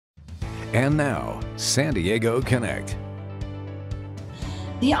And now, San Diego Connect.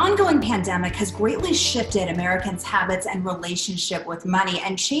 The ongoing pandemic has greatly shifted Americans' habits and relationship with money,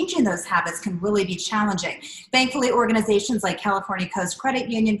 and changing those habits can really be challenging. Thankfully, organizations like California Coast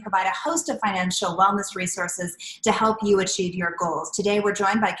Credit Union provide a host of financial wellness resources to help you achieve your goals. Today, we're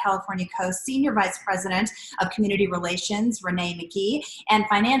joined by California Coast Senior Vice President of Community Relations, Renee McGee, and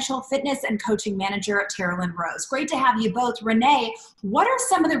Financial Fitness and Coaching Manager, Teralyn Rose. Great to have you both. Renee, what are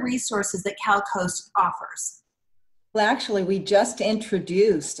some of the resources that Cal Coast offers? Well, actually, we just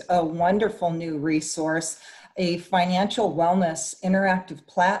introduced a wonderful new resource, a financial wellness interactive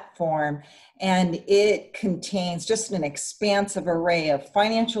platform, and it contains just an expansive array of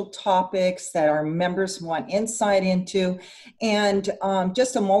financial topics that our members want insight into, and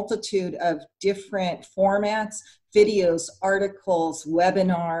just a multitude of different formats, videos, articles,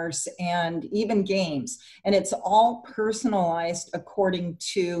 webinars, and even games. And it's all personalized according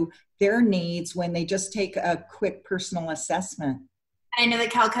to their needs when they just take a quick personal assessment. I know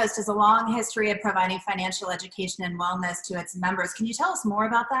that Cal Coast has a long history of providing financial education and wellness to its members. Can you tell us more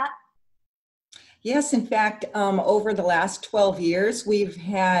about that? Yes, in fact, over the last 12 years, we've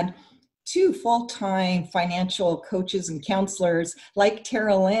had 2 full-time financial coaches and counselors like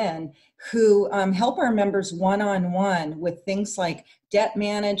Teralyn who help our members one-on-one with things like debt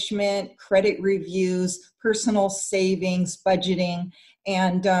management, credit reviews, personal savings, budgeting,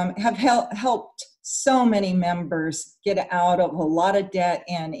 and have helped so many members get out of a lot of debt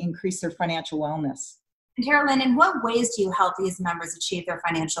and increase their financial wellness. And Teralyn, in what ways do you help these members achieve their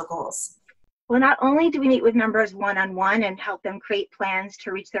financial goals? Well, not only do we meet with members one-on-one and help them create plans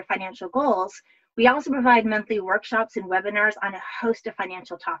to reach their financial goals, we also provide monthly workshops and webinars on a host of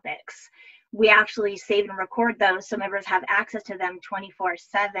financial topics. We actually save and record those so members have access to them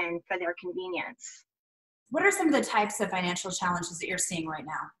 24/7 for their convenience. What are some of the types of financial challenges that you're seeing right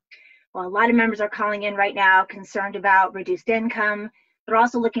now? Well, a lot of members are calling in right now concerned about reduced income. They're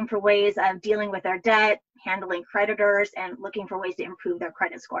also looking for ways of dealing with their debt, handling creditors, and looking for ways to improve their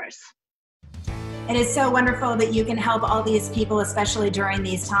credit scores. It is so wonderful that you can help all these people, especially during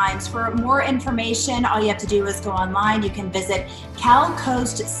these times. For more information, all you have to do is go online. You can visit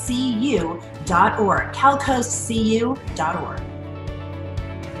calcoastcu.org, calcoastcu.org.